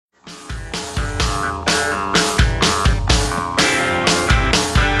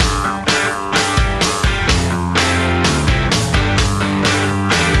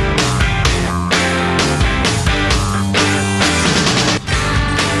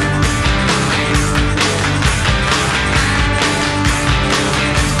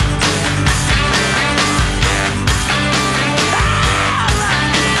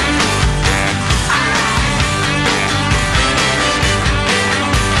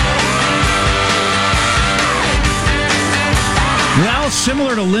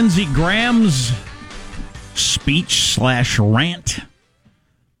Similar to Lindsey Graham's speech/rant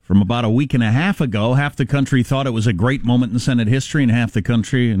from about a week and a half ago, half the country thought it was a great moment in Senate history, and half the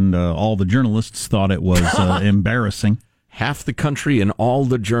country and all the journalists thought it was embarrassing. Half the country and all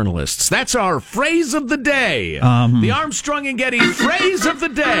the journalists. That's our phrase of the day. The Armstrong and Getty phrase of the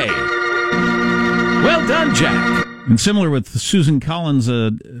day. Well done, Jack. And similar with Susan Collins,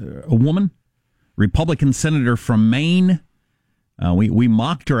 a woman, Republican senator from Maine. We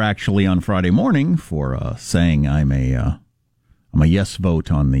mocked her actually on Friday morning for saying I'm a yes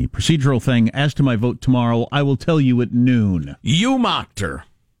vote on the procedural thing. As to my vote tomorrow, I will tell you at noon. You mocked her.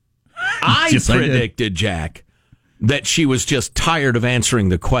 I predicted, Jack, that she was just tired of answering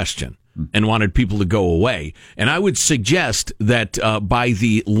the question and wanted people to go away. And I would suggest that by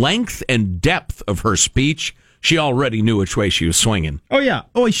the length and depth of her speech, she already knew which way she was swinging. Oh, yeah.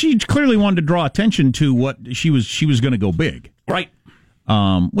 Oh, she clearly wanted to draw attention to what she was going to go big. Right.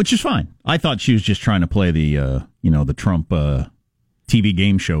 Which is fine. I thought she was just trying to play the Trump TV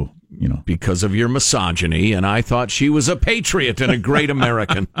game show, Because of your misogyny, and I thought she was a patriot and a great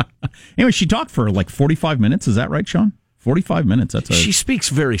American. Anyway, she talked for like 45 minutes. Is that right, Sean? 45 minutes. She speaks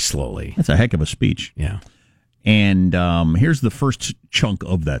very slowly. That's a heck of a speech. Yeah. And here's the first chunk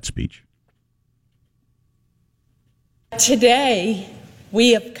of that speech. Today,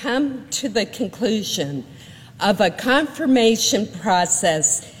 we have come to the conclusion of a confirmation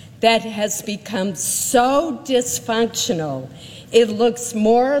process that has become so dysfunctional, it looks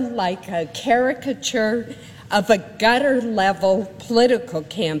more like a caricature of a gutter-level political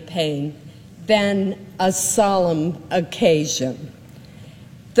campaign than a solemn occasion.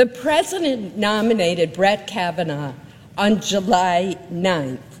 The president nominated Brett Kavanaugh on July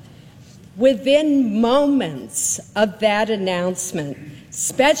 9th. Within moments of that announcement,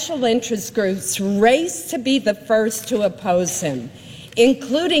 special interest groups raced to be the first to oppose him,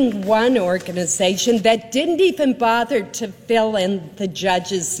 including one organization that didn't even bother to fill in the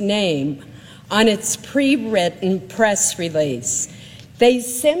judge's name on its pre-written press release. They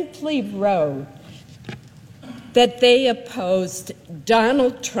simply wrote that they opposed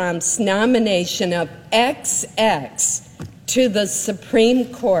Donald Trump's nomination of XX to the Supreme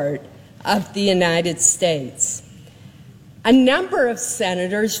Court of the United States. A number of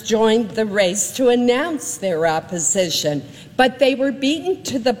senators joined the race to announce their opposition, but they were beaten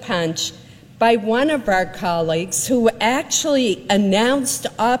to the punch by one of our colleagues who actually announced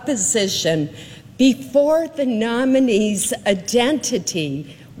opposition before the nominee's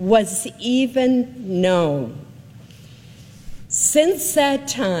identity was even known. Since that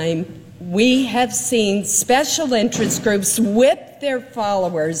time, we have seen special interest groups whip their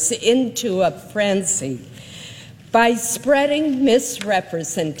followers into a frenzy by spreading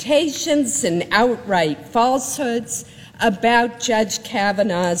misrepresentations and outright falsehoods about Judge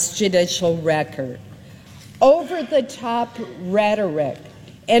Kavanaugh's judicial record. Over-the-top rhetoric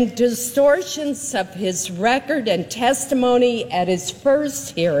and distortions of his record and testimony at his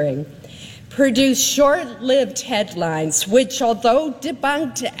first hearing produced short-lived headlines which, although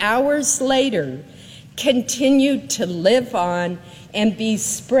debunked hours later, continued to live on and be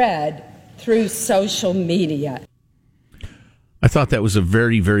spread through social media. I thought that was a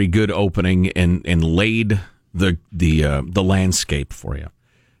very, very good opening and laid the landscape for you.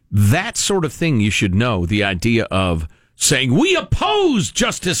 That sort of thing you should know, the idea of saying, we oppose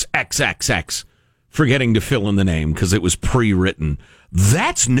Justice XXX, forgetting to fill in the name because it was pre-written.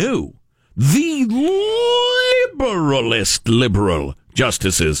 That's new. The liberal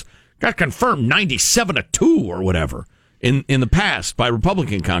justices got confirmed 97-2 or whatever in the past by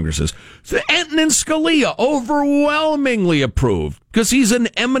Republican Congresses. So Antonin Scalia overwhelmingly approved because he's an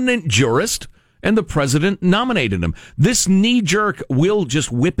eminent jurist and the president nominated him. This knee-jerk will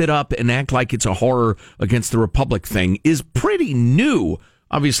just whip it up and act like it's a horror against the Republic thing is pretty new,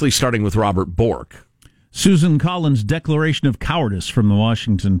 obviously starting with Robert Bork. Susan Collins' declaration of cowardice from the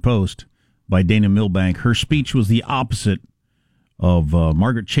Washington Post by Dana Milbank. Her speech was the opposite of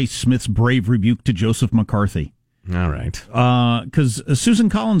Margaret Chase Smith's brave rebuke to Joseph McCarthy. All right. Because Susan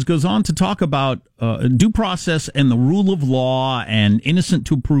Collins goes on to talk about due process and the rule of law and innocent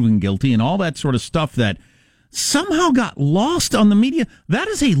to proven guilty and all that sort of stuff that somehow got lost on the media. That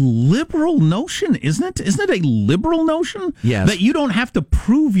is a liberal notion, isn't it? Isn't it a liberal notion? Yes. That you don't have to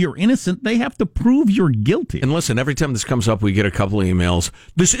prove you're innocent. They have to prove you're guilty. And listen, every time this comes up, we get a couple of emails.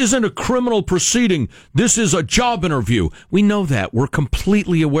 This isn't a criminal proceeding. This is a job interview. We know that. We're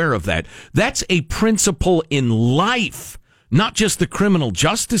completely aware of that. That's a principle in life, not just the criminal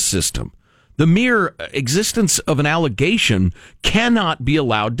justice system. The mere existence of an allegation cannot be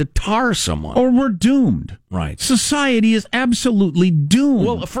allowed to tar someone. Or we're doomed. Right. Society is absolutely doomed.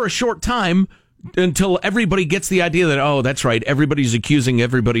 Well, for a short time, until everybody gets the idea that, oh, that's right, everybody's accusing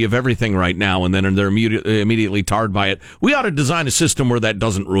everybody of everything right now, and then they're immediately tarred by it. We ought to design a system where that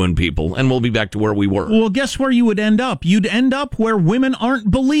doesn't ruin people, and we'll be back to where we were. Well, guess where you would end up? You'd end up where women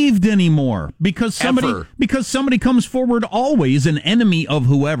aren't believed anymore because somebody comes forward always, an enemy of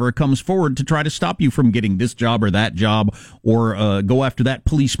whoever comes forward to try to stop you from getting this job or that job, or go after that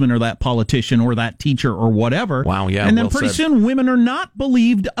policeman or that politician or that teacher or whatever. Wow, yeah. And then pretty soon women are not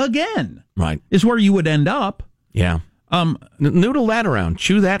believed again. Right. Is where you would end up. Yeah. Noodle that around.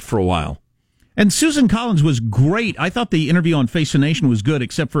 Chew that for a while. And Susan Collins was great. I thought the interview on Face the Nation was good,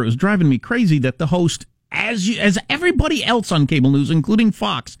 except for it was driving me crazy that the host, as everybody else on cable news, including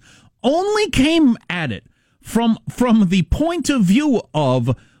Fox, only came at it from the point of view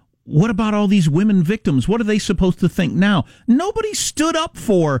of, what about all these women victims? What are they supposed to think now? Nobody stood up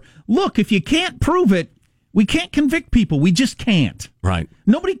for, look, if you can't prove it, we can't convict people. We just can't. Right.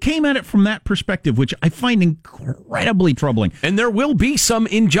 Nobody came at it from that perspective, which I find incredibly troubling. And there will be some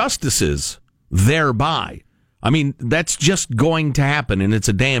injustices thereby. I mean, that's just going to happen, and it's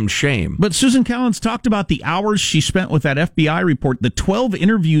a damn shame. But Susan Collins talked about the hours she spent with that FBI report, the 12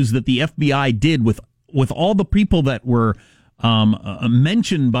 interviews that the FBI did with all the people that were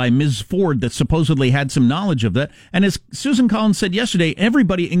mentioned by Ms. Ford that supposedly had some knowledge of that. And as Susan Collins said yesterday,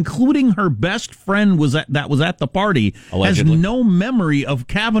 everybody, including her best friend that was at the party, allegedly, has no memory of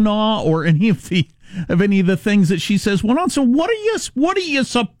Kavanaugh or any of the things that she says went on. So what are you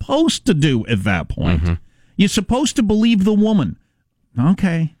supposed to do at that point? Mm-hmm. You're supposed to believe the woman.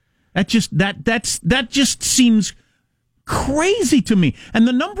 Okay. That just seems crazy to me. And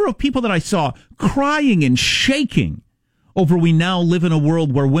the number of people that I saw crying and shaking over we now live in a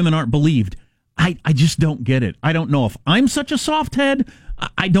world where women aren't believed. I just don't get it. I don't know if I'm such a soft head.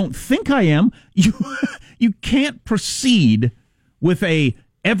 I don't think I am. You can't proceed with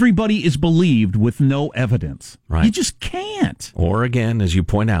everybody is believed with no evidence. Right. You just can't. Or again, as you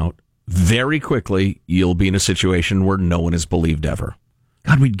point out, very quickly you'll be in a situation where no one is believed ever.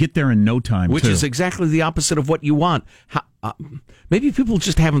 God, we'd get there in no time, which is exactly the opposite of what you want. Maybe people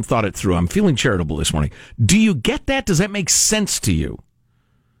just haven't thought it through. I'm feeling charitable this morning. Do you get that? Does that make sense to you?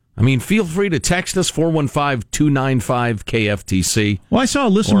 I mean, feel free to text us, 415-295-KFTC. Well, I saw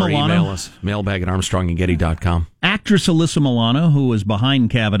Alyssa Milano. Or email us, mailbag@armstrongandgetty.com. Actress Alyssa Milano, who was behind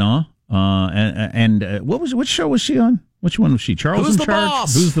Kavanaugh. Which show was she on? Which one was she? Charles Who's in the Charge?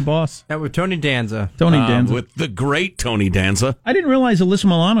 Boss? Who's the boss? That with Tony Danza. Tony Danza. With the great Tony Danza. I didn't realize Alyssa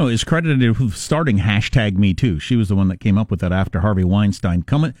Milano is credited with starting #MeToo. She was the one that came up with that after Harvey Weinstein.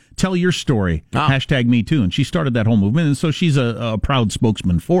 Come tell your story. #MeToo. And she started that whole movement, and so she's a proud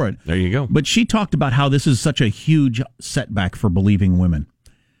spokesman for it. There you go. But she talked about how this is such a huge setback for believing women.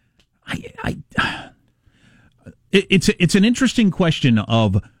 It's an interesting question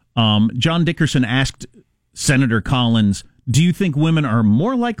of John Dickerson asked Senator Collins, do you think women are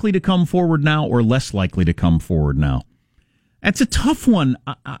more likely to come forward now or less likely to come forward now? That's a tough one.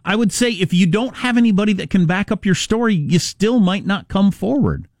 I would say if you don't have anybody that can back up your story, you still might not come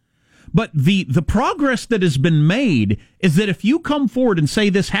forward. But the progress that has been made is that if you come forward and say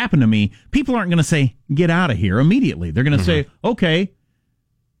this happened to me, people aren't going to say, get out of here immediately. They're going to say, okay,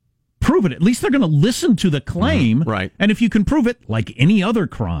 prove it. At least they're going to listen to the claim. Right. And if you can prove it, like any other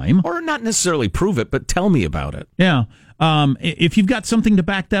crime. Or not necessarily prove it, but tell me about it. Yeah. If you've got something to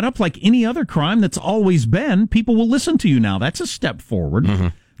back that up, like any other crime that's always been, people will listen to you now. That's a step forward. Mm-hmm.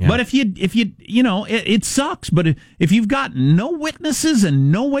 Yeah. But if you it sucks. But if you've got no witnesses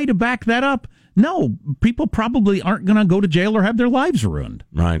and no way to back that up, no, people probably aren't going to go to jail or have their lives ruined.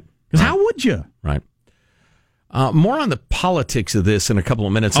 Right. Because how would you? Right. More on the politics of this in a couple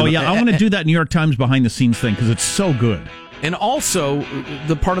of minutes. Oh, yeah, I want to do that New York Times behind-the-scenes thing because it's so good. And also,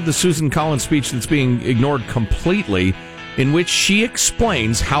 the part of the Susan Collins speech that's being ignored completely, in which she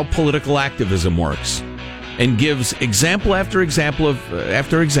explains how political activism works and gives example after example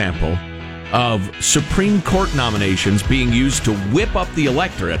of Supreme Court nominations being used to whip up the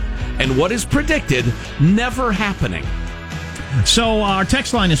electorate and what is predicted never happening. So our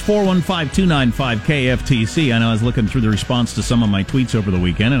text line is 415-295-KFTC. I know I was looking through the response to some of my tweets over the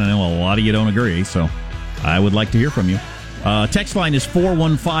weekend, and I know a lot of you don't agree, so I would like to hear from you. Text line is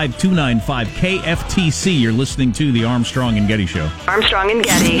 415-295-KFTC. You're listening to the Armstrong and Getty Show. Armstrong and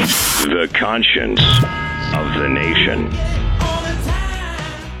Getty. The conscience of the nation.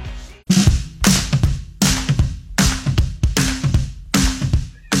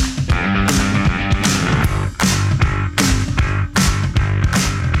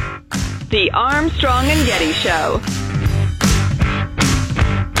 The The Armstrong and Getty Show.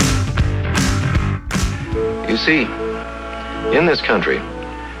 You see, in this country,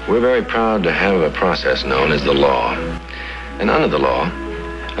 we're very proud to have a process known as the law. And under the law,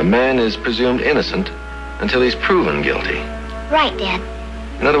 a man is presumed innocent until he's proven guilty. Right, Dad.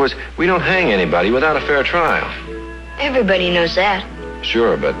 In other words, we don't hang anybody without a fair trial. Everybody knows that.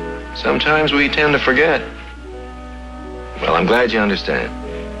 Sure, but sometimes we tend to forget. Well, I'm glad you understand.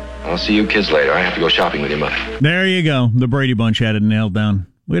 I'll see you kids later. I have to go shopping with your mother. There you go. The Brady Bunch had it nailed down.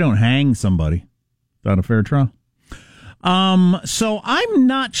 We don't hang somebody without a fair trial. So I'm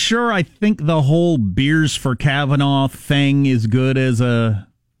not sure. I think the whole beers for Kavanaugh thing is good as a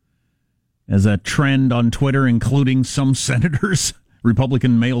trend on Twitter, including some senators,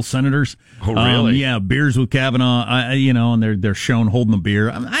 Republican male senators. Oh, really? Yeah, beers with Kavanaugh. And they're shown holding the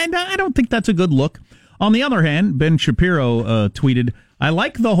beer. I don't think that's a good look. On the other hand, Ben Shapiro tweeted, "I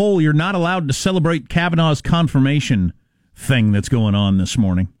like the whole you're not allowed to celebrate Kavanaugh's confirmation thing that's going on this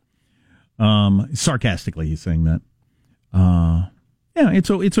morning." Sarcastically, he's saying that.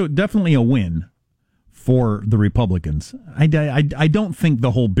 It's definitely a win for the Republicans. I don't think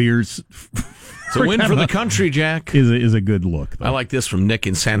the whole beers. It's a win for the country, Jack. Is a good look, though. I like this from Nick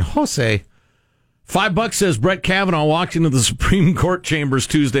in San Jose. $5 says Brett Kavanaugh walked into the Supreme Court chambers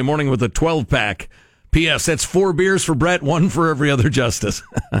Tuesday morning with a 12-pack. P.S. That's 4 beers for Brett, 1 for every other justice.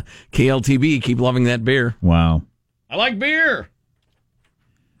 KLTB, keep loving that beer. Wow. I like beer.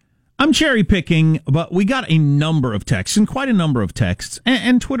 I'm cherry picking, but we got a number of texts, and quite a number of texts,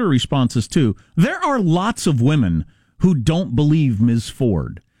 and Twitter responses too. There are lots of women who don't believe Ms.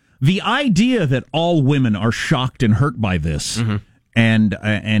 Ford. The idea that all women are shocked and hurt by this,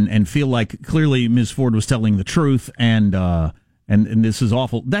 and feel like clearly Ms. Ford was telling the truth, and this is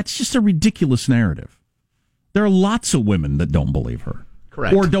awful. That's just a ridiculous narrative. There are lots of women that don't believe her,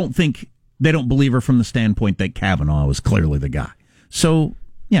 correct, or they don't believe her from the standpoint that Kavanaugh was clearly the guy. So,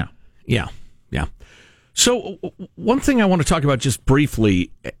 yeah. Yeah. So one thing I want to talk about just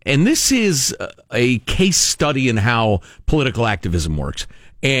briefly, and this is a case study in how political activism works.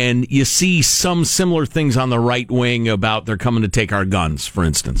 And you see some similar things on the right wing about they're coming to take our guns, for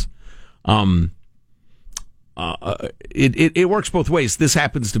instance. It works both ways. This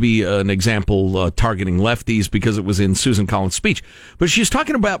happens to be an example targeting lefties because it was in Susan Collin's speech. But she's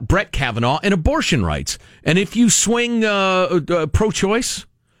talking about Brett Kavanaugh and abortion rights. And if you swing pro-choice,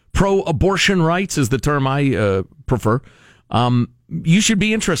 pro-abortion rights is the term I prefer, you should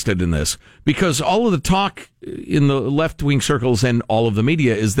be interested in this, because all of the talk in the left-wing circles and all of the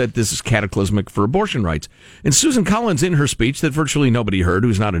media is that this is cataclysmic for abortion rights. And Susan Collins, in her speech that virtually nobody heard,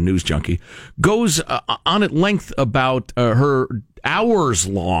 who's not a news junkie, goes on at length about her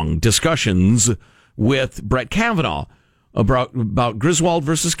hours-long discussions with Brett Kavanaugh about Griswold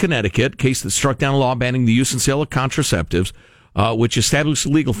versus Connecticut, case that struck down a law banning the use and sale of contraceptives, which established a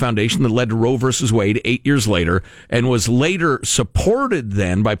legal foundation that led to Roe versus Wade 8 years later, and was later supported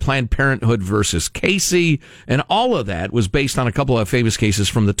then by Planned Parenthood versus Casey, and all of that was based on a couple of famous cases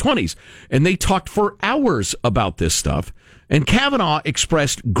from the 20s. And they talked for hours about this stuff, and Kavanaugh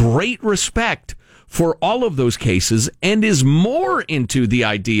expressed great respect for all of those cases and is more into the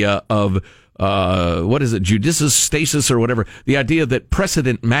idea of judicious stasis or whatever, the idea that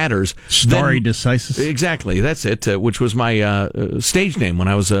precedent matters. Stare decisis. Exactly, that's it, which was my stage name when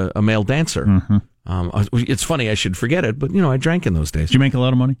I was a male dancer. Mm-hmm. It's funny, I should forget it, but, I drank in those days. Did you make a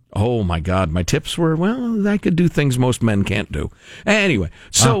lot of money? Oh, my God. My tips were, I could do things most men can't do. Anyway,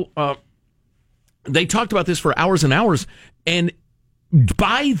 so they talked about this for hours and hours, and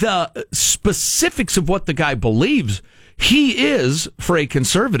by the specifics of what the guy believes, he is, for a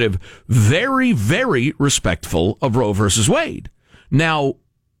conservative, very, very respectful of Roe versus Wade. Now,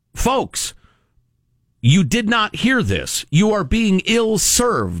 folks, you did not hear this. You are being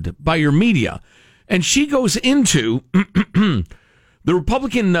ill-served by your media. And she goes into the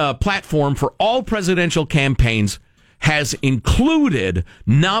Republican platform for all presidential campaigns has included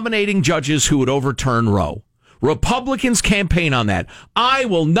nominating judges who would overturn Roe. Republicans campaign on that. I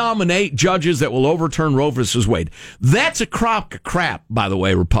will nominate judges that will overturn Roe versus Wade. That's a crock of crap, by the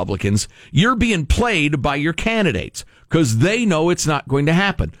way, Republicans. You're being played by your candidates because they know it's not going to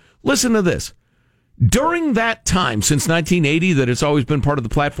happen. Listen to this. During that time, since 1980, that it's always been part of the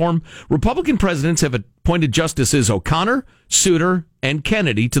platform, Republican presidents have appointed Justices O'Connor, Souter, and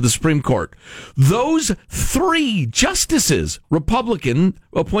Kennedy to the Supreme Court. Those 3 justices, Republican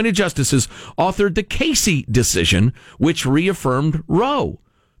appointed justices, authored the Casey decision, which reaffirmed Roe.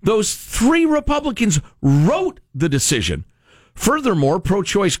 Those 3 Republicans wrote the decision. Furthermore,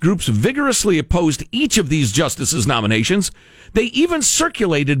 pro-choice groups vigorously opposed each of these justices' nominations. They even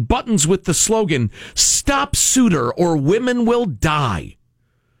circulated buttons with the slogan, "Stop Souter or women will die."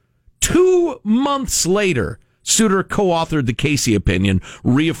 2 months later, Souter co-authored the Casey opinion,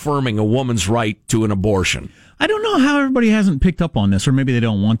 reaffirming a woman's right to an abortion. I don't know how everybody hasn't picked up on this, or maybe they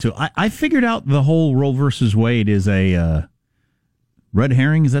don't want to. I figured out the whole Roe versus Wade is a red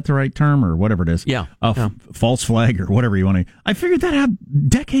herring. Is that the right term, or whatever it is? Yeah. False flag, or whatever you want to. I figured that out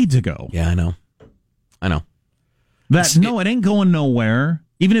decades ago. Yeah, I know. It ain't going nowhere.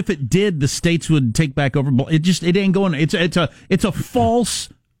 Even if it did, the states would take back over. It ain't going. It's a false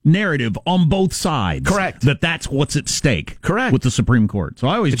narrative on both sides. Correct. That's what's at stake. Correct. With the Supreme Court. So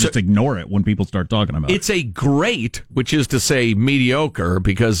I always just ignore it when people start talking about it. It's a great, which is to say mediocre,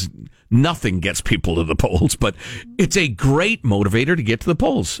 because nothing gets people to the polls, but it's a great motivator to get to the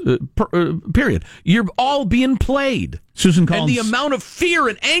polls, period. You're all being played. Susan Collins. And the amount of fear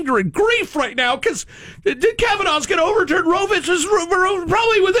and anger and grief right now, because Kavanaugh's going to overturn Roe versus Roe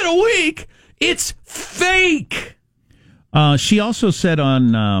probably within a week. It's fake. She also said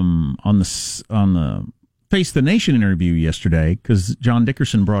on the Face the Nation interview yesterday, because John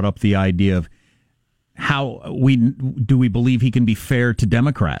Dickerson brought up the idea of how we believe he can be fair to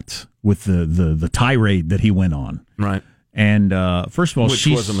Democrats with the tirade that he went on. Right. And first of all, which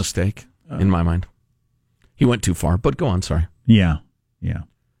was a mistake in my mind. He went too far, but go on. Sorry. Yeah.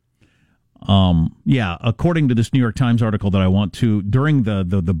 According to this New York Times article that I want to, during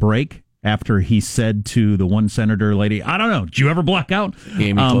the break, after he said to the one senator lady, I don't know, did you ever black out?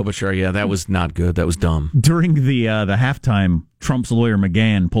 Amy Klobuchar, yeah, that was not good. That was dumb. During the halftime, Trump's lawyer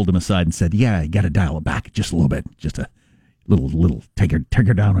McGahn pulled him aside and said, yeah, you got to dial it back just a little bit. Just a little, take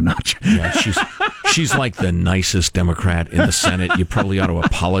her down a notch. Yeah, she's like the nicest Democrat in the Senate. You probably ought to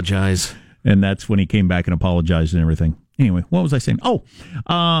apologize. And that's when he came back and apologized and everything. Anyway, what was I saying?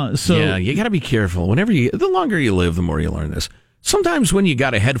 Yeah, you got to be careful. The longer you live, the more you learn this. Sometimes when you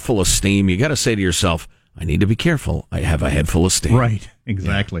got a head full of steam, you got to say to yourself, I need to be careful. I have a head full of steam. Right,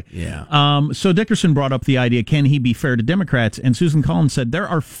 exactly. Yeah. So Dickerson brought up the idea, can he be fair to Democrats? And Susan Collin said there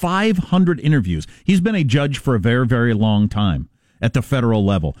are 500 interviews. He's been a judge for a very, very long time at the federal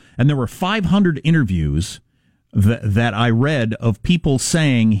level. And there were 500 interviews that I read of people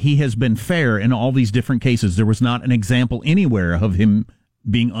saying he has been fair in all these different cases. There was not an example anywhere of him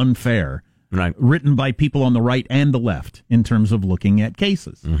being unfair. Right. Written by people on the right and the left in terms of looking at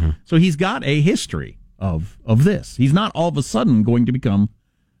cases. Mm-hmm. So he's got a history of this. He's not all of a sudden going to become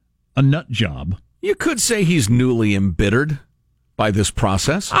a nut job. You could say he's newly embittered by this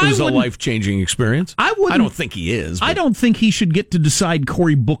process. It was a life-changing experience. I don't think he is. I don't think he should get to decide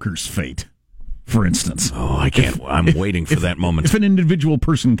Cory Booker's fate, for instance. Oh, I can't. I'm waiting for that moment. If an individual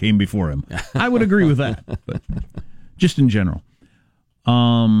person came before him, I would agree with that. But just in general.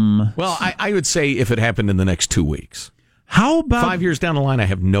 Well, I would say if it happened in the next 2 weeks. How about 5 years down the line? I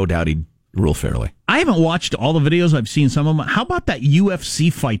have no doubt he'd rule fairly. I haven't watched all the videos. I've seen some of them. How about that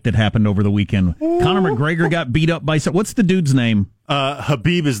UFC fight that happened over the weekend? Conor McGregor got beat up by what's the dude's name?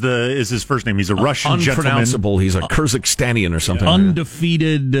 Habib is his first name. He's a Russian unpronounceable. gentleman. He's a Kyrgyzstanian or something.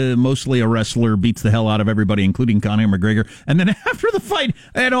 Undefeated, mostly a wrestler, beats the hell out of everybody, including Conor McGregor. And then after the fight,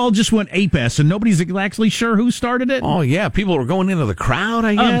 it all just went ape-ass, and nobody's exactly sure who started it. Oh, yeah. People were going into the crowd,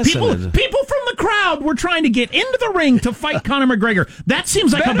 I guess. People from the crowd were trying to get into the ring to fight Conor McGregor. That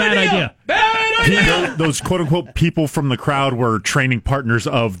seems like a bad idea. Bad idea. Those quote-unquote people from the crowd were training partners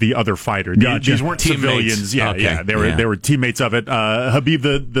of the other fighter. Gotcha. These weren't teammates. civilians. Yeah, Okay. yeah. They were teammates of it. Habib,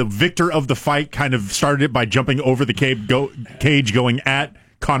 the victor of the fight, kind of started it by jumping over the cage, going at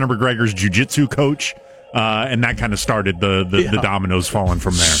Conor McGregor's jiu-jitsu coach. And that kind of started the dominoes falling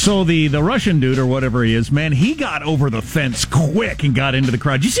from there. So the Russian dude, or whatever he is, man, he got over the fence quick and got into the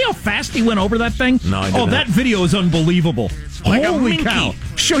crowd. Did you see how fast he went over that thing? No, I didn't. That video is unbelievable. Like Holy cow.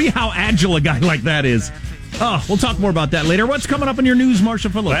 Show you how agile a guy like that is. We'll talk more about that later. What's coming up in your news, Marcia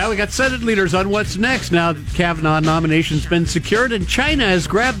Phillips? Well, we got Senate leaders on what's next now that Kavanaugh nomination's been secured, and China has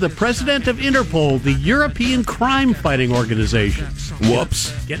grabbed the president of Interpol, the European crime-fighting organization.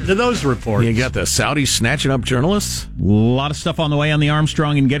 Whoops. Getting to those reports. You got the Saudis snatching up journalists? A lot of stuff on the way on the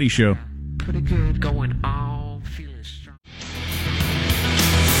Armstrong and Getty Show. Pretty good going on, feeling strong.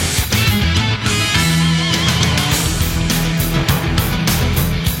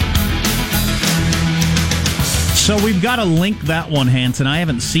 So we've got to link that one, Hanson. I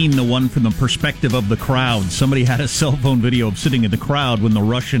haven't seen the one from the perspective of the crowd. Somebody had a cell phone video of sitting in the crowd when the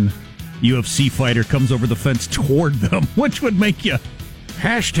Russian UFC fighter comes over the fence toward them, which would make you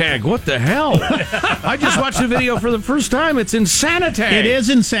Hashtag, what the hell? I just watched the video for the first time. It's insanity. It is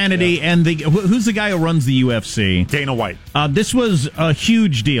insanity. Yeah. And who's the guy who runs the UFC? Dana White. This was a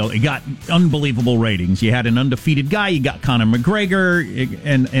huge deal. It got unbelievable ratings. You had an undefeated guy. You got Conor McGregor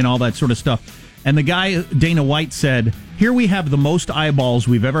and all that sort of stuff. And the guy, Dana White, said, here we have the most eyeballs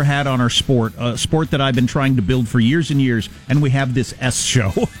we've ever had on our sport, a sport that I've been trying to build for years and years, and we have this S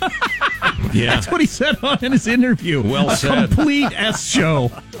show. Yeah. That's what he said in his interview. Well said. Complete S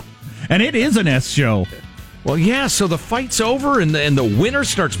show. And it is an S show. Well, yeah, so the fight's over, and the winner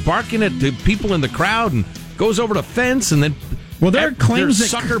starts barking at the people in the crowd and goes over the fence, and then there are claims that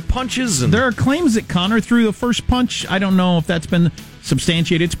sucker punches. And there are claims that Conor threw the first punch. I don't know if that's been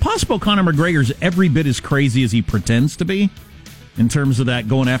substantiated. It's possible Conor McGregor's every bit as crazy as he pretends to be in terms of that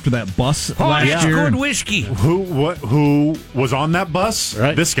going after that bus last year. Good whiskey. Who was on that bus?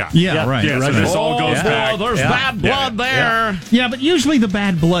 Right. This guy. Yeah, right. Yeah, so this all goes back. There's bad blood there. Yeah, but usually the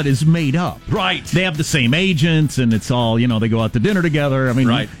bad blood is made up. Right. They have the same agents, and it's all, they go out to dinner together. I mean,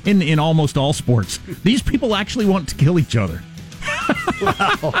 right. in almost all sports. These people actually want to kill each other.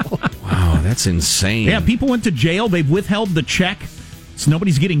 Wow, that's insane. Yeah, people went to jail. They've withheld the check. So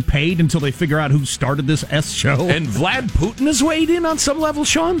nobody's getting paid until they figure out who started this S show. And Vlad Putin has weighed in on some level,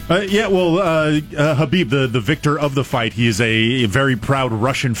 Sean? Habib, the victor of the fight, he is a very proud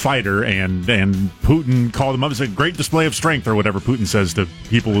Russian fighter, and Putin called him up. It's a great display of strength, or whatever Putin says to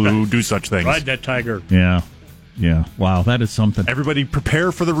people who do such things. Ride that tiger. Yeah. Wow, that is something. Everybody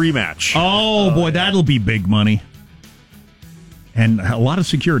prepare for the rematch. Oh, boy, that'll be big money. And a lot of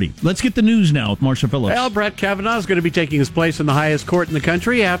security. Let's get the news now with Marcia Phillips. Well, Brett Kavanaugh is going to be taking his place in the highest court in the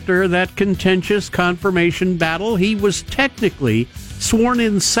country after that contentious confirmation battle. He was technically sworn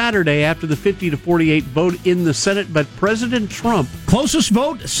in Saturday after the 50-48 vote in the Senate, but President Trump... Closest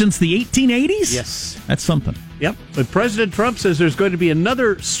vote since the 1880s? Yes. That's something. Yep, but President Trump says there's going to be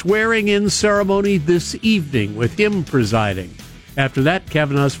another swearing-in ceremony this evening with him presiding. After that,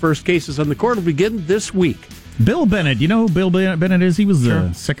 Kavanaugh's first cases on the court will begin this week. Bill Bennett, you know who Bill Bennett is? He was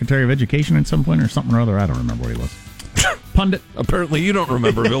the Secretary of Education at some point or something or other. I don't remember what he was. Pundit. Apparently you don't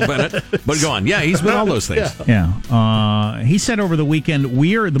remember Bill Bennett, but go on. Yeah, he's been all those things. Yeah. He said over the weekend,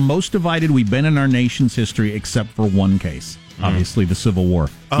 we are the most divided we've been in our nation's history except for one case. Obviously, the Civil War.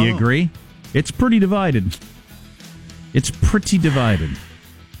 Do you agree? It's pretty divided.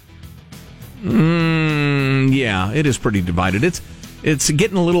 Yeah, it is pretty divided. It's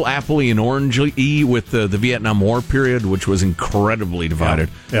getting a little appley and orangey with the Vietnam War period, which was incredibly divided.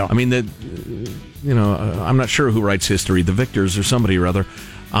 Yeah. I mean, I'm not sure who writes history, the victors or somebody or other.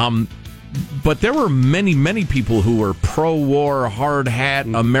 But there were many, many people who were pro-war, hard hat,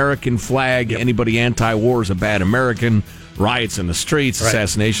 American flag, anybody anti-war is a bad American, riots in the streets,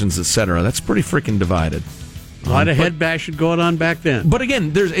 assassinations, etc. That's pretty freaking divided. A lot of head bashing going on back then. But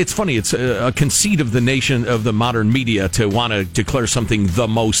again, it's funny. It's a conceit of the nation, of the modern media, to want to declare something the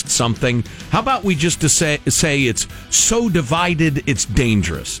most something. How about we just say it's so divided, it's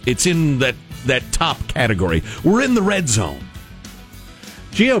dangerous. It's in that top category. We're in the red zone.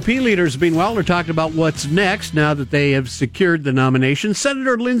 GOP leaders, meanwhile, are talking about what's next now that they have secured the nomination.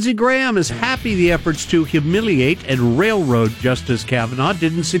 Senator Lindsey Graham is happy the efforts to humiliate and railroad Justice Kavanaugh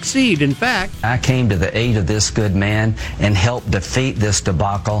didn't succeed. In fact, I came to the aid of this good man and helped defeat this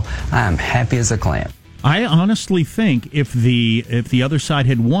debacle. I am happy as a clam. I honestly think if the other side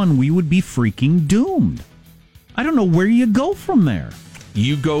had won, we would be freaking doomed. I don't know where you go from there.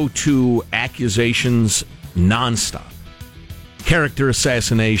 You go to accusations nonstop. Character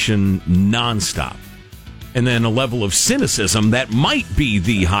assassination nonstop, and then a level of cynicism that might be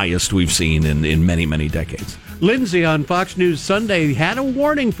the highest we've seen in many, many decades. Lindsay on Fox News Sunday had a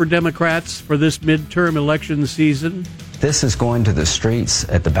warning for Democrats for this midterm election season. This is going to the streets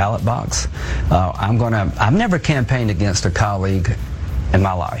at the ballot box. I've never campaigned against a colleague in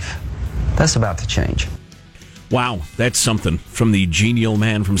my life. That's about to change. Wow, that's something from the genial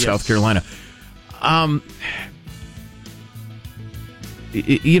man from South Carolina.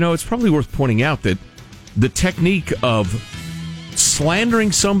 It's probably worth pointing out that the technique of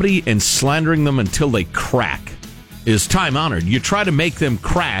slandering somebody and slandering them until they crack is time-honored. You try to make them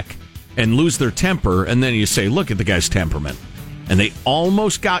crack and lose their temper, and then you say, look at the guy's temperament. And they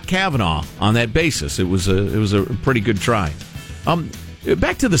almost got Kavanaugh on that basis. It was a pretty good try.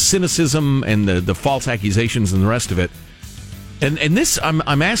 Back to the cynicism and the false accusations and the rest of it. And this,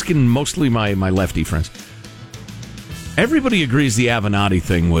 I'm asking mostly my lefty friends. Everybody agrees the Avenatti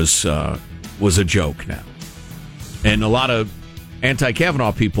thing was a joke now. And a lot of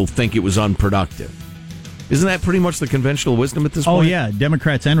anti-Kavanaugh people think it was unproductive. Isn't that pretty much the conventional wisdom at this point? Oh, yeah.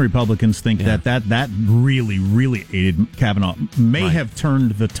 Democrats and Republicans think that really, really aided Kavanaugh. May have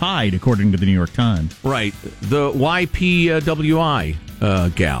turned the tide, according to the New York Times. Right. The YPWI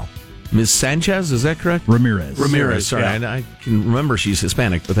gal. Ms. Sanchez, is that correct? Ramirez, sorry. Yeah. I can remember she's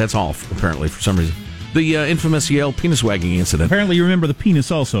Hispanic, but that's all, apparently, for some reason. The infamous Yale penis wagging incident. Apparently you remember the penis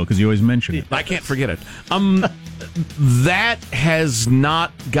also, because you always mention it. I can't forget it. That has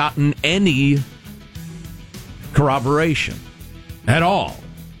not gotten any corroboration at all.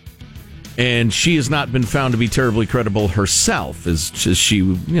 And she has not been found to be terribly credible herself, as she,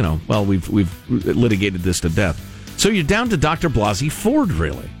 we've litigated this to death. So you're down to Dr. Blasey Ford,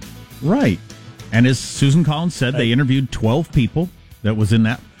 really. Right. And as Susan Collin said, they interviewed 12 people that was in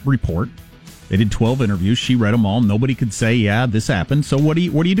that report. They did 12 interviews. She read them all. Nobody could say, yeah, this happened. So what do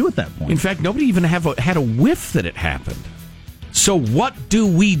you do at that point? In fact, nobody even had a whiff that it happened. So what do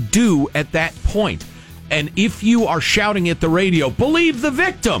we do at that point? And if you are shouting at the radio, believe the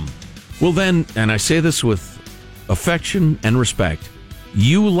victim, well then, and I say this with affection and respect,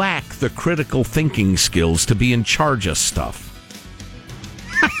 you lack the critical thinking skills to be in charge of stuff.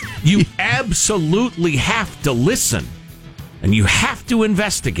 You absolutely have to listen, and you have to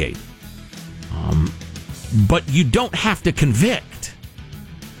investigate. But you don't have to convict.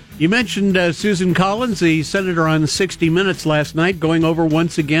 You mentioned Susan Collins, the senator on 60 Minutes last night, going over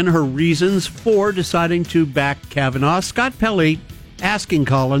once again her reasons for deciding to back Kavanaugh. Scott Pelley asking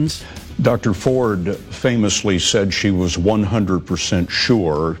Collins. Dr. Ford famously said she was 100%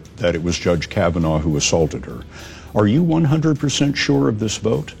 sure that it was Judge Kavanaugh who assaulted her. Are you 100% sure of this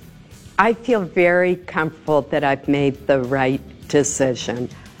vote? I feel very comfortable that I've made the right decision.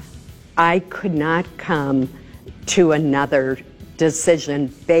 I could not come to another decision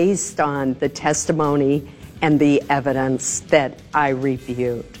based on the testimony and the evidence that I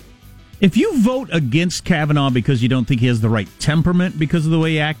reviewed. If you vote against Kavanaugh because you don't think he has the right temperament because of the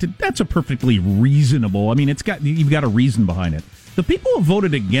way he acted, that's a perfectly reasonable. I mean, you've got a reason behind it. The people who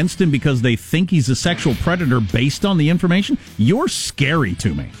voted against him because they think he's a sexual predator based on the information, you're scary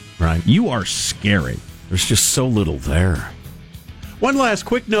to me. Right. You are scary. There's just so little there. One last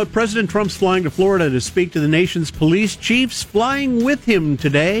quick note. President Trump's flying to Florida to speak to the nation's police chiefs. Flying with him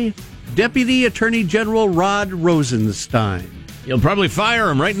today, Deputy Attorney General Rod Rosenstein. You'll probably fire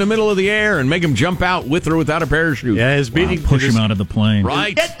him right in the middle of the air and make him jump out with or without a parachute. Yeah, his meeting push him out of the plane.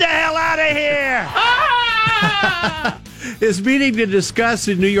 Right. Get the hell out of here! His meeting to discuss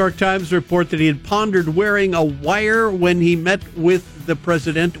a New York Times report that he had pondered wearing a wire when he met with the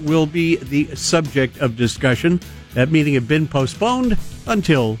president will be the subject of discussion. That meeting had been postponed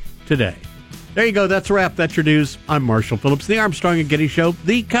until today. There you go. That's a wrap. That's your news. I'm Marshall Phillips, the Armstrong and Getty Show,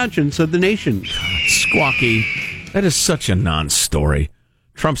 the conscience of the nation. Squawky. That is such a non-story.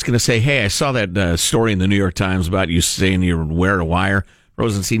 Trump's going to say, hey, I saw that story in the New York Times about you saying you wear a wire.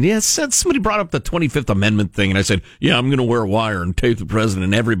 Rosenstein, yes, somebody brought up the 25th Amendment thing, and I said, yeah, I'm going to wear a wire and tape the president,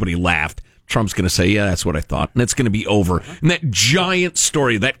 and everybody laughed. Trump's going to say, yeah, that's what I thought, and it's going to be over. And that giant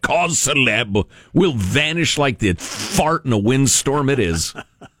story, that cause celeb, will vanish like the fart in a windstorm it is.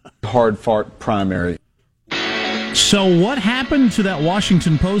 Hard fart primary. So what happened to that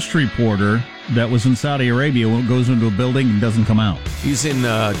Washington Post reporter that was in Saudi Arabia when it goes into a building and doesn't come out? He's in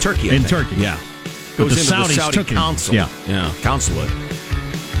Turkey, I think. Turkey. Yeah. Goes into the the Saudi consul. Yeah. Consulate.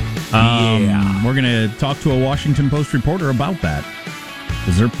 We're going to talk to a Washington Post reporter about that,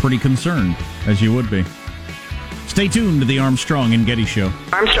 because they're pretty concerned, as you would be. Stay tuned to the Armstrong and Getty Show.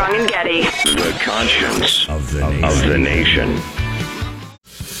 Armstrong and Getty. The conscience of the nation.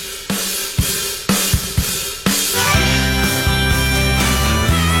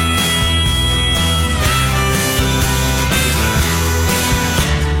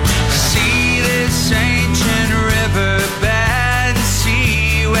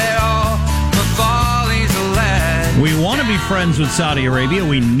 We want to be friends with Saudi Arabia.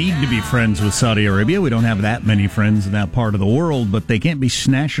 We need to be friends with Saudi Arabia. We don't have that many friends in that part of the world, but they can't be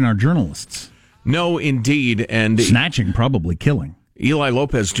snatching our journalists. No, indeed. And snatching, probably killing. Eli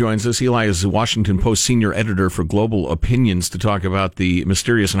Lopez joins us. Eli is the Washington Post senior editor for Global Opinions to talk about the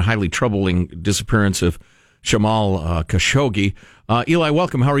mysterious and highly troubling disappearance of Jamal Khashoggi. Eli,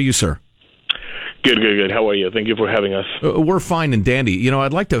 welcome. How are you, sir? Good. How are you? Thank you for having us. We're fine and dandy. You know,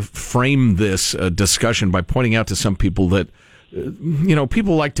 I'd like to frame this discussion by pointing out to some people that,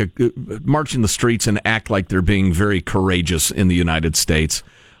 people like to march in the streets and act like they're being very courageous in the United States.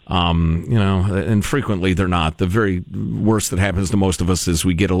 And frequently they're not. The very worst that happens to most of us is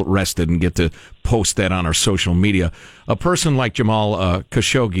we get arrested and get to post that on our social media. A person like Jamal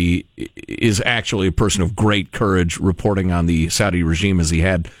Khashoggi is actually a person of great courage, reporting on the Saudi regime as he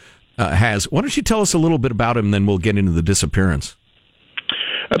had. has. Why don't you tell us a little bit about him, then we'll get into the disappearance.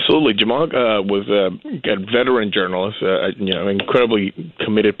 Absolutely. Jamal was a veteran journalist, incredibly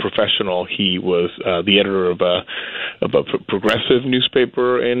committed professional. He was the editor of a progressive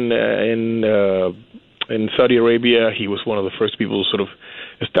newspaper in Saudi Arabia. He was one of the first people to sort of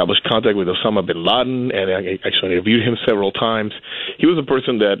establish contact with Osama bin Laden, and I actually interviewed him several times. He was a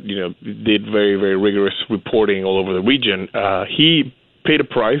person that did very, very rigorous reporting all over the region. He paid a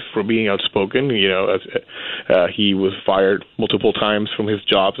price for being outspoken. He was fired multiple times from his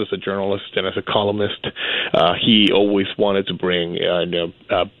jobs as a journalist and as a columnist. He always wanted to bring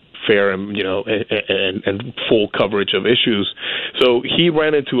fair and full coverage of issues. So he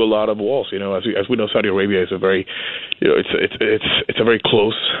ran into a lot of walls. As we know, Saudi Arabia is a very, it's a very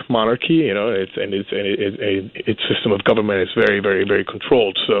close monarchy. Its system of government is very, very, very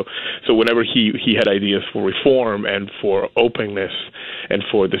controlled. So whenever he had ideas for reform and for openness and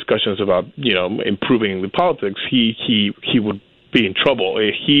for discussions about improving the politics, he would be in trouble.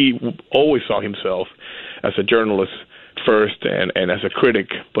 He always saw himself as a journalist first and as a critic,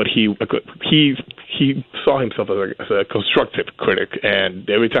 but he saw himself as a constructive critic. And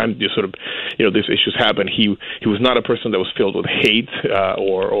every time these issues happen, he was not a person that was filled with hate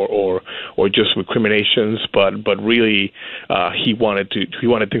or just recriminations, but really he wanted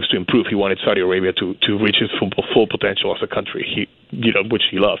things to improve. He wanted Saudi Arabia to reach its full potential as a country, which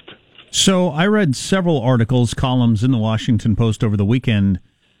he loved. So I read several articles, columns in the Washington Post over the weekend.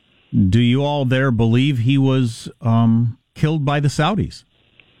 Do you all there believe he was killed by the Saudis?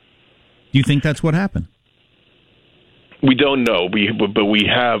 Do you think that's what happened? We don't know, but we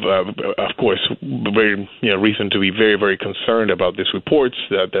have, of course, very reason to be very, very concerned about these reports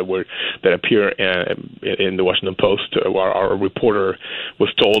that appear in the Washington Post. Our reporter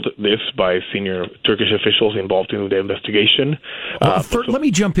was told this by senior Turkish officials involved in the investigation. Let me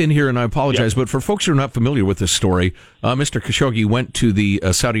jump in here, and I apologize, but for folks who are not familiar with this story, Mr. Khashoggi went to the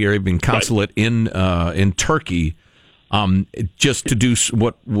Saudi Arabian consulate in Turkey just to do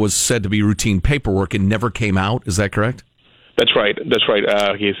what was said to be routine paperwork and never came out. Is that correct? That's right.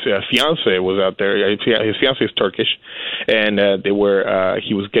 His fiance was out there. His fiance is Turkish, and he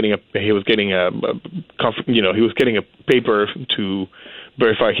was getting a paper to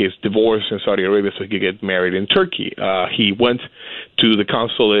verify his divorce in Saudi Arabia so he could get married in Turkey. He went to the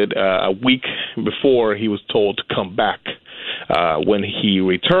consulate a week before he was told to come back. When he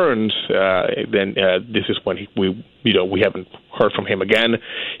returns, then this is when we haven't heard from him again.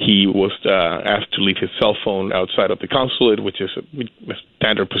 He was asked to leave his cell phone outside of the consulate, which is a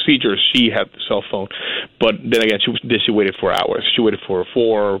standard procedure. She had the cell phone, but then again, she waited for hours. She waited for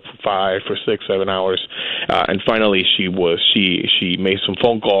 4, 5, 6, 7 hours, and finally she made some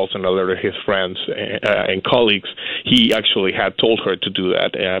phone calls and alerted his friends and colleagues. He actually had told her to do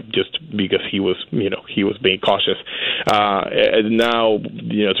that just because he was being cautious. Now,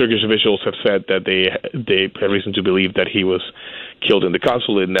 Turkish officials have said that they have reason to believe that he was killed in the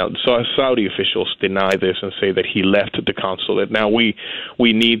consulate. Now, Saudi officials deny this and say that he left the consulate. Now, we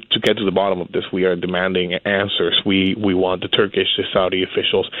need to get to the bottom of this. We are demanding answers. We want the Turkish, the Saudi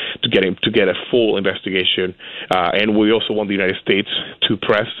officials to get a full investigation, and we also want the United States to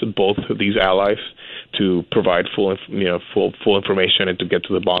press both of these allies to provide full information and to get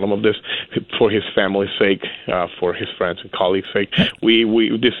to the bottom of this for his family's sake, for his friends and colleagues' sake.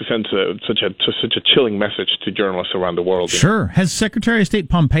 This sends such a chilling message to journalists around the world. Sure. Has Secretary of State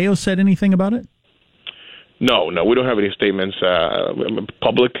Pompeo said anything about it? No, we don't have any statements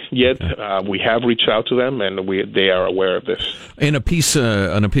public yet. We have reached out to them, and they are aware of this. In a piece,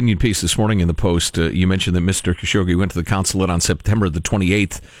 an opinion piece this morning in the Post, you mentioned that Mr. Khashoggi went to the consulate on September the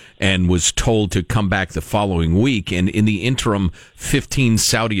 28th and was told to come back the following week. And in the interim, 15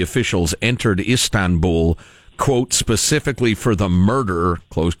 Saudi officials entered Istanbul, quote, specifically for the murder,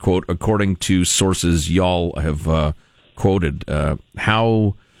 close quote, according to sources y'all have quoted.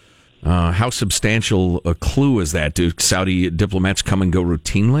 How substantial a clue is that? Do Saudi diplomats come and go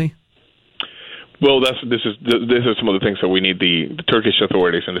routinely? Well, this is some of the things that we need the Turkish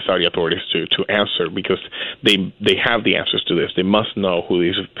authorities and the Saudi authorities to answer, because they have the answers to this. They must know who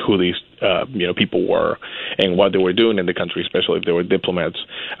these people were and what they were doing in the country, especially if they were diplomats.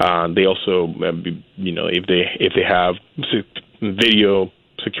 They also if they have video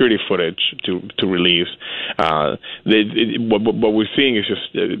security footage to release. What we're seeing is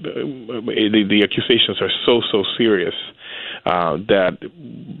just the accusations are so serious that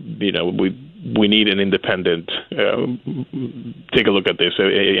we need an independent take a look at this,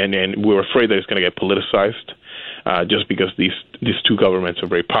 and we're afraid that it's going to get politicized. Just because these two governments are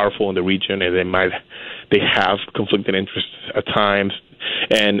very powerful in the region, and they have conflicting interests at times.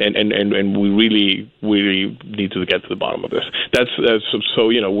 and we really need to get to the bottom of this. So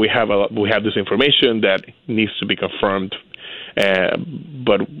we have this information that needs to be confirmed,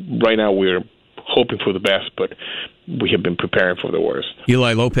 but right now we're hoping for the best, but we have been preparing for the worst.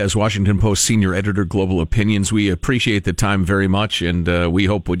 Eli Lopez, Washington Post senior editor, Global Opinions. We appreciate the time very much, and we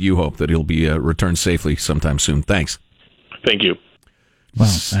hope what you hope, that he'll be returned safely sometime soon. Thanks. Thank you. Well,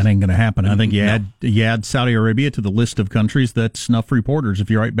 that ain't going to happen. I think you add Saudi Arabia to the list of countries that snuff reporters if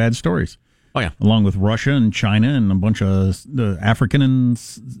you write bad stories. Oh, yeah. Along with Russia and China and a bunch of African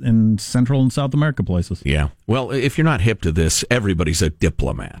and Central and South America places. Yeah. Well, if you're not hip to this, everybody's a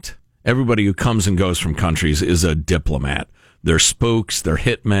diplomat. Everybody who comes and goes from countries is a diplomat. They're spooks, they're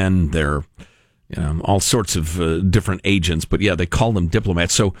hitmen, they're all sorts of different agents. But yeah, they call them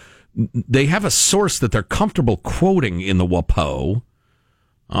diplomats. So they have a source that they're comfortable quoting in the WAPO,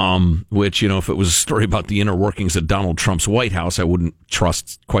 which, if it was a story about the inner workings of Donald Trump's White House, I wouldn't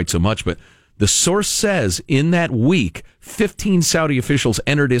trust quite so much. But the source says in that week, 15 Saudi officials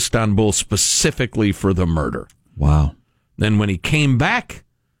entered Istanbul specifically for the murder. Wow. Then when he came back,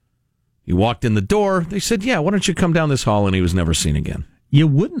 he walked in the door. They said, yeah, why don't you come down this hall? And he was never seen again. You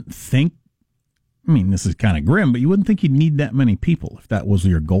wouldn't think, this is kind of grim, but you wouldn't think you'd need that many people if that was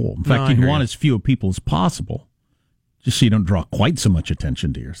your goal. In fact, you'd want as few people as possible, just so you don't draw quite so much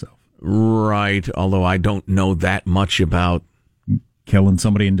attention to yourself. Right, although I don't know that much about killing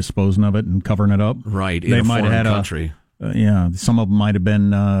somebody and disposing of it and covering it up. Right, in a foreign country. Some of them might have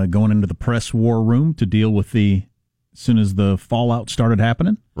been going into the press war room to deal with as soon as the fallout started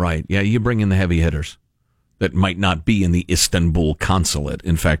happening. Right, yeah, you bring in the heavy hitters that might not be in the Istanbul consulate.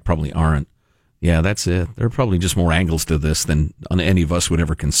 In fact, probably aren't. Yeah, that's it. There are probably just more angles to this than any of us would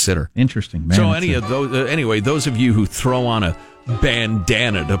ever consider. Interesting, man. So anyway, those of you who throw on a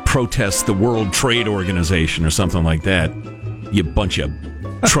bandana to protest the World Trade Organization or something like that, you bunch of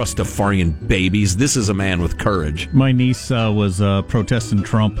trustafarian babies. This is a man with courage. My niece was protesting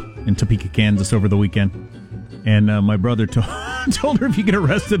Trump in Topeka, Kansas over the weekend. And my brother told her, if you get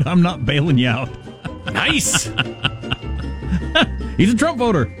arrested, I'm not bailing you out. Nice. He's a Trump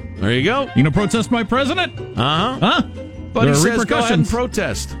voter. There you go. You going to protest my president? Uh-huh. Huh? But he says go ahead and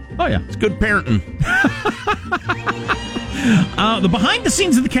protest. Oh, yeah. It's good parenting. The behind the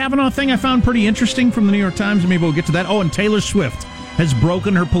scenes of the Kavanaugh thing I found pretty interesting from the New York Times. Maybe we'll get to that. Oh, and Taylor Swift has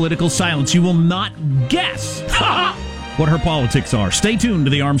broken her political silence. You will not guess what her politics are. Stay tuned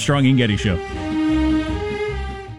to the Armstrong and Getty Show.